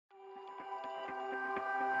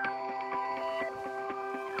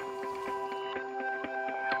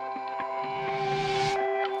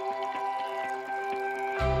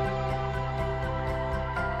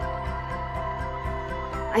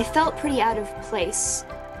I felt pretty out of place,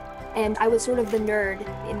 and I was sort of the nerd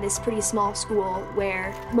in this pretty small school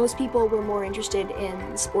where most people were more interested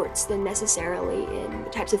in sports than necessarily in the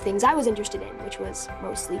types of things I was interested in, which was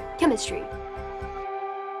mostly chemistry.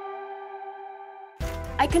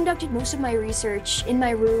 I conducted most of my research in my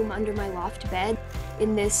room under my loft bed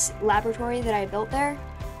in this laboratory that I built there.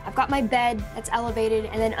 I've got my bed that's elevated,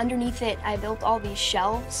 and then underneath it I built all these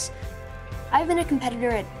shelves. I've been a competitor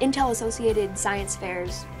at Intel Associated Science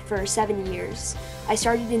Fairs for 7 years. I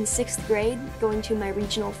started in 6th grade going to my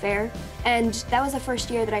regional fair, and that was the first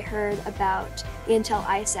year that I heard about the Intel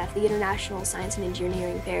ISF, the International Science and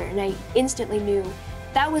Engineering Fair, and I instantly knew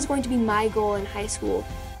that was going to be my goal in high school.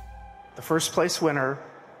 The first place winner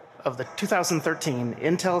of the 2013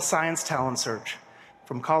 Intel Science Talent Search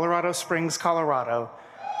from Colorado Springs, Colorado,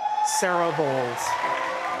 Sara Volz.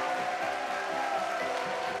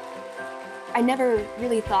 I never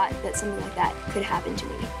really thought that something like that could happen to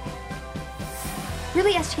me.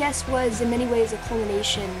 Really, STS was in many ways a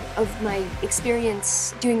culmination of my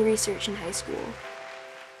experience doing research in high school.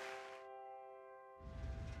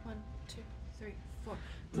 1, 2, 3, 4.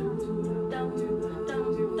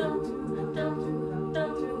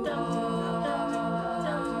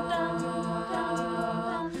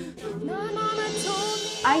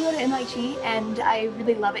 I go to MIT and I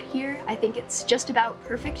really love it here. I think it's just about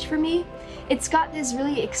perfect for me. It's got this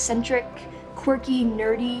really eccentric, quirky,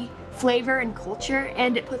 nerdy flavor and culture,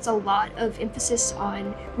 and it puts a lot of emphasis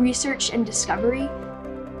on research and discovery.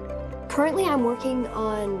 Currently, I'm working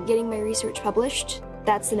on getting my research published.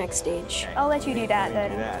 That's the next stage. I'll let you do that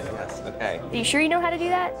then. Do that, yes, okay. Are you sure you know how to do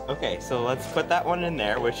that? Okay, so let's put that one in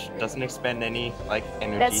there, which doesn't expend any, like,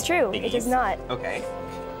 energy. That's true, thingies. it does not. Okay,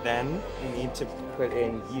 then we need to put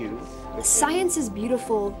in you. Science is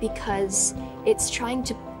beautiful because it's trying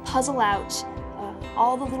to puzzle out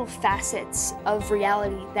all the little facets of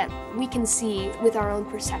reality that we can see with our own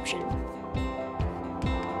perception.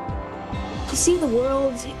 To see the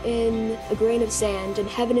world in a grain of sand and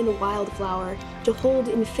heaven in a wildflower, to hold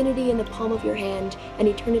infinity in the palm of your hand and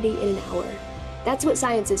eternity in an hour. That's what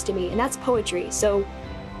science is to me, and that's poetry, so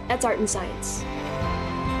that's art and science.